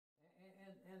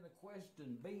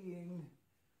question being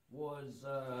was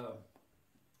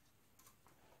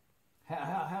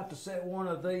how to set one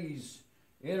of these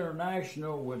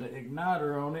international with an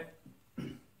igniter on it,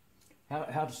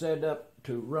 how to set it up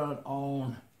to run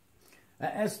on.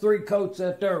 That's 3 coats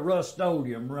that there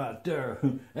Rust-Oleum right there.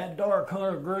 That dark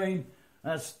hunter green,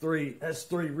 that's three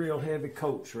real heavy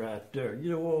coats right there.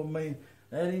 You know what I mean?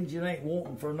 That engine ain't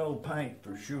wanting for no paint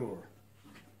for sure.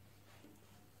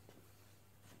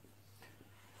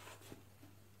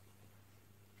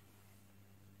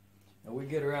 And we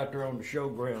get her out there on the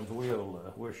showgrounds,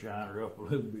 we'll shine her up a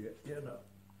little bit, you know.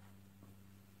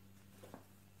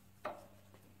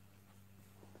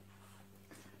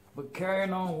 But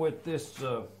carrying on with this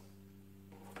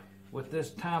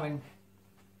timing,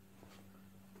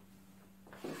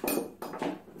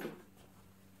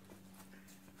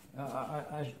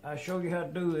 I show you how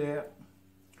to do that.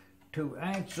 To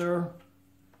answer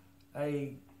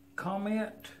a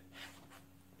comment,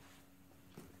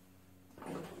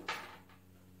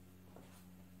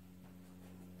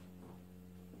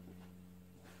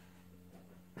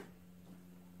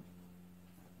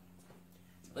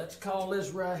 let's call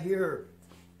this right here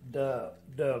the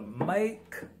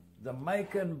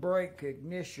make and break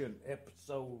ignition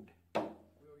episode. We'll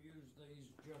use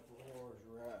these jumper wires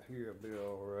right here, be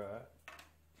all right.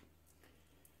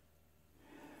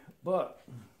 But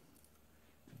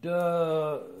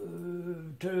to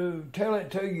tell it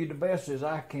to you the best as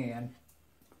I can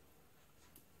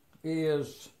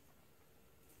is,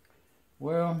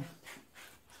 well,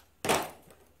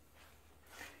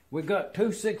 we got 2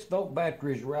 6-volt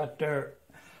batteries right there.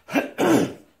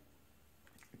 2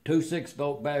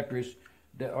 6-volt batteries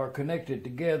that are connected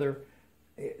together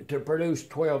to produce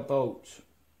 12 volts.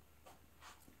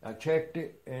 I checked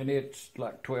it and it's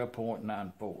like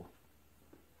 12.94.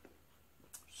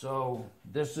 So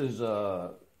this is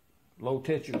a low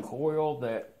tension coil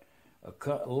that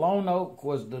Lone Oak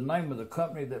was the name of the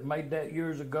company that made that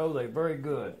years ago. They're very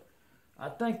good. I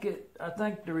think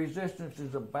the resistance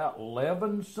is about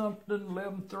 11 something,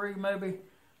 11.3 maybe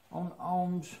on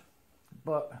ohms,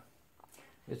 but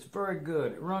it's very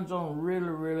good. It runs on really,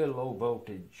 really low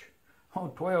voltage. On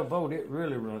 12 volt, it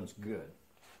really runs good.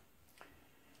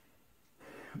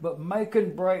 But make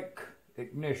and break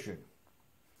ignition,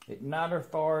 igniter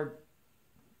fired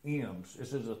EMS.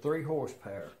 This is a 3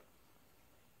 horsepower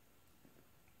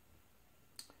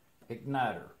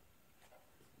igniter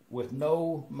with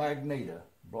no magneto,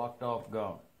 blocked off,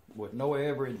 gone, with no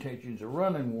ever intentions of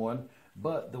running one.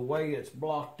 But the way it's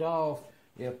blocked off,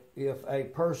 if a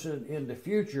person in the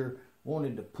future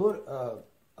wanted to put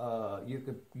you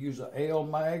could use an L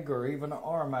mag or even an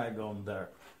R mag on there,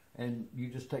 and you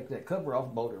just take that cover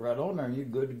off, bolt it right on there, and you're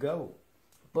good to go.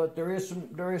 But there is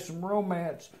some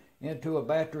romance into a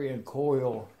battery and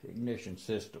coil ignition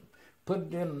system. Put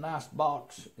it in a nice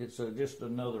box. It's just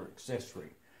another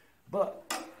accessory.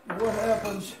 But what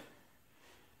happens?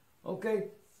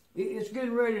 Okay, it's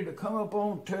getting ready to come up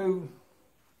onto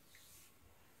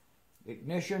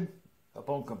ignition, up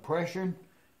on compression.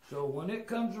 So when it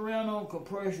comes around on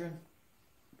compression,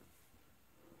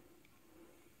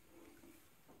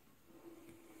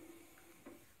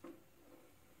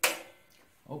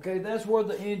 okay, that's where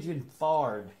the engine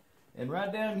fired. And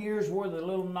right down here is where the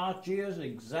little notch is,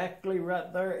 exactly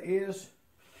right there is.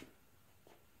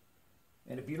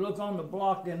 And if you look on the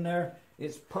block in there,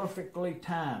 it's perfectly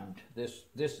timed,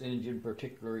 this engine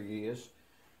particularly is.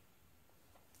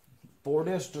 For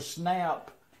this to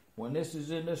snap, when this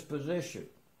is in this position,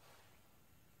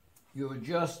 you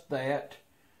adjust that.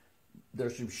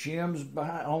 There's some shims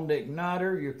behind on the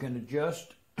igniter you can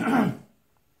adjust.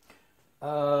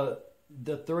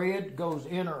 The thread goes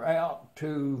in or out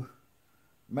to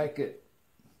make it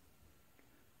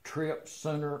trip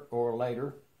sooner or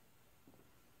later.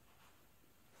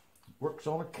 Works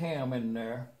on a cam in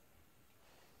there.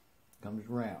 Comes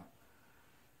around.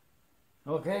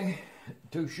 Okay,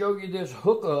 to show you this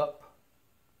hookup,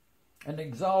 and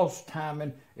exhaust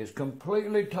timing is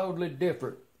completely, totally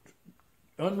different,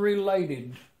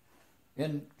 unrelated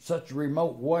in such a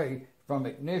remote way from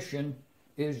ignition.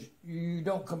 Is you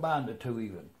don't combine the two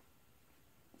even.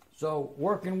 So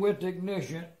working with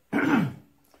ignition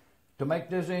to make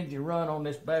this engine run on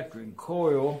this battery and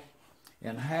coil,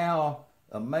 and how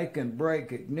a make and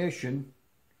break ignition,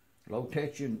 low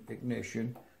tension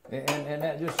ignition, and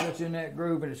that just sits in that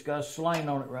groove, and it's got a sling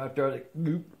on it right there that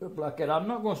up like that. I'm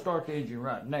not going to start the engine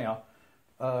right now.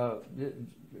 Well,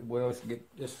 let's do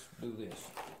this.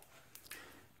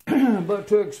 But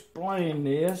to explain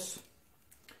this,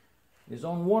 is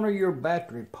on one of your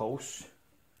battery posts,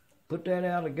 put that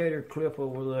alligator clip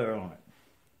over there on it.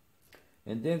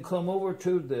 and then come over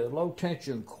to the low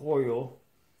tension coil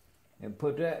and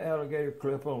put that alligator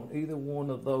clip on either one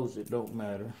of those, it don't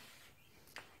matter.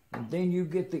 And then you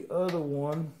get the other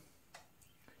one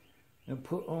and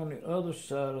put on the other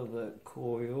side of that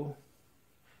coil.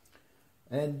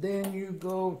 And then you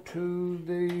go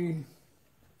to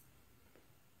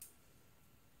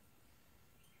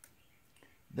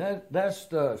that's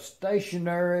the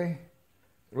stationary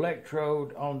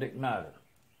electrode on the igniter.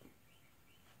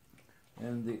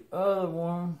 And the other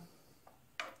one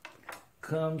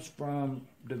comes from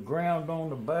the ground on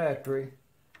the battery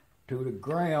to the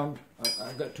ground.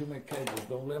 I got too many cables,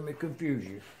 don't let me confuse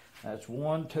you. That's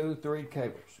 1, 2, 3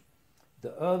 cables.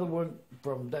 The other one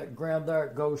from that ground there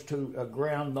goes to a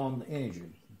ground on the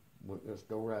engine. Let's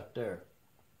go right there.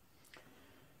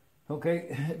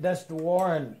 Okay, that's the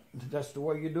wiring. That's the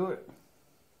way you do it.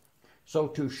 So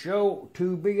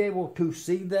to be able to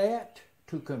see that,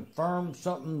 to confirm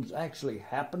something's actually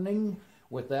happening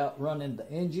without running the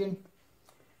engine,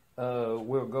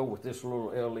 we'll go with this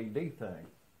little LED thing.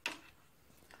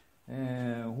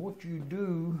 And what you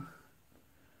do,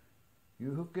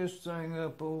 you hook this thing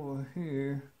up over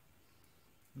here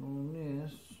on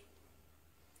this,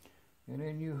 and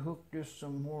then you hook this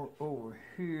somewhere over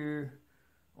here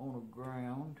on the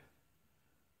ground.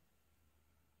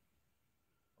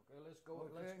 Okay, let's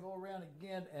go around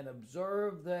again and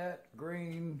observe that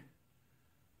green,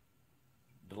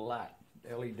 the light,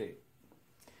 LED.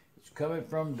 It's coming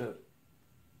from the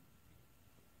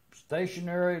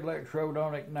stationary electrode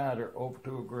on igniter over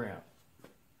to a ground.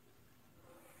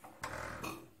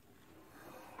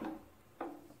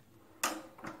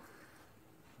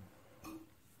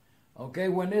 Okay,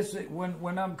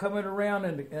 when I'm coming around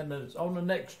and it's on the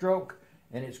next stroke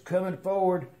and it's coming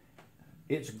forward,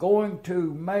 it's going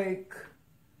to make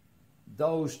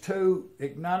those two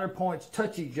igniter points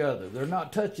touch each other. They're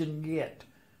not touching yet.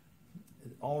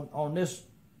 On this,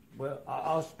 well,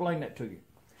 I'll explain that to you.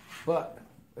 But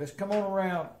let's come on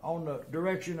around on the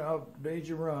direction of the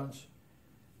engine runs.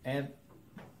 And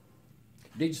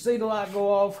did you see the light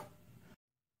go off?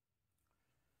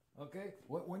 Okay,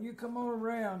 when you come on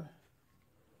around,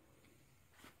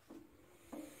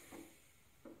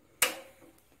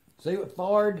 see what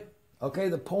forward? Okay,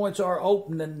 the points are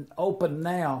open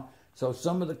now, so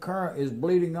some of the current is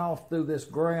bleeding off through this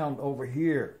ground over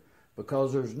here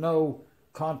because there's no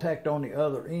contact on the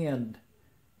other end.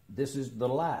 This is the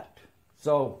light.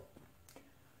 So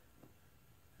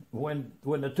when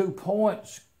the 2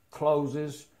 points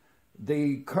closes,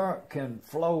 the current can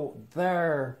flow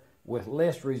there with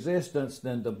less resistance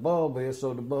than the bulb is,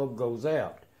 so the bulb goes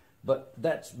out. But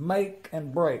that's make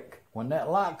and break. When that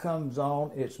light comes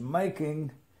on, it's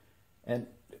making, and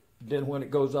then when it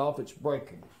goes off, it's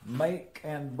breaking. Make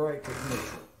and break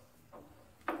ignition.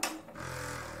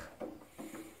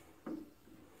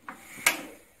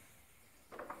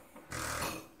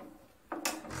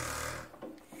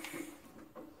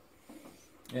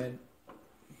 And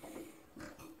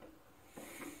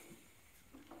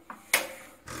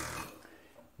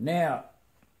now,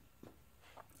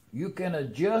 you can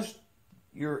adjust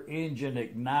your engine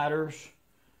igniters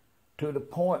to the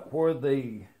point where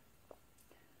the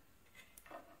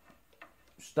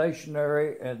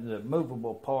stationary and the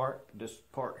movable part, this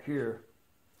part here,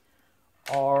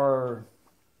 are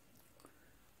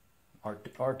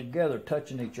together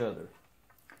touching each other.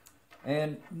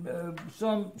 And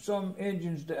some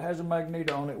engines that has a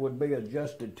magneto on it would be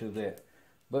adjusted to that.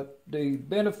 But the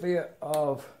benefit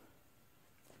of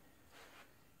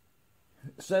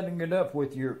setting it up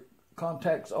with your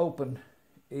contacts open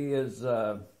is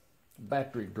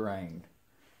battery drain,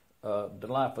 the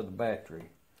life of the battery.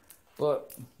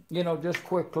 But, you know, just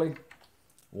quickly,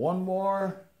 one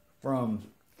wire from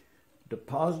the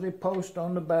positive post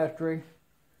on the battery,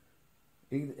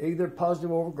 either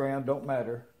positive over ground, don't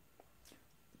matter,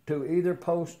 to either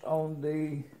post on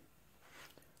the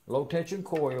low tension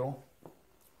coil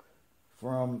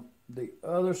from the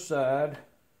other side.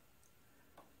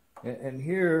 And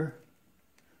here,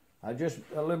 I just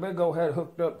a little bit ago had it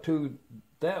hooked up to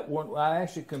that one. I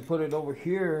actually can put it over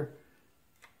here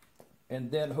and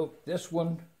then hook this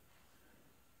one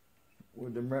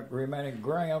with the remaining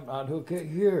ground. I'd hook it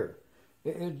here.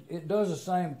 It does the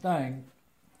same thing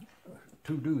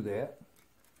to do that.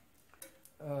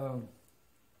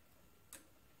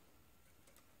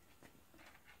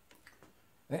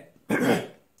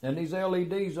 And these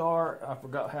LEDs are, I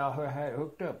forgot how I had it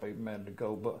hooked up even a minute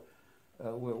ago, but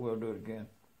we'll do it again.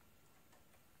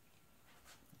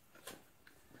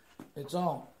 It's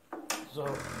on.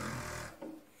 So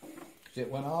it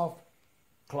went off,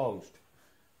 closed.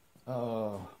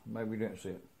 Maybe you didn't see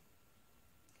it.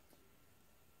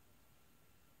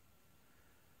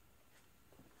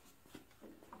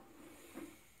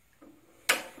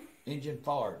 engine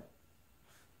forward.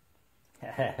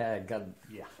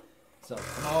 Yeah. So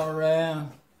come on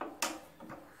around,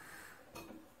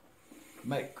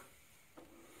 make,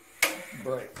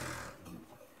 break,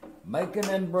 making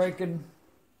and breaking,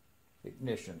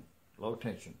 ignition, low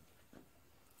tension.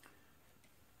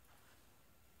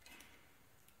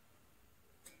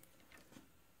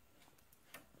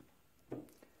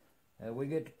 We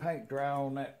get the paint dry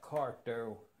on that cart there,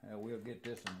 and we'll get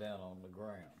this one down on the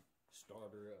ground.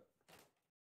 Start her up.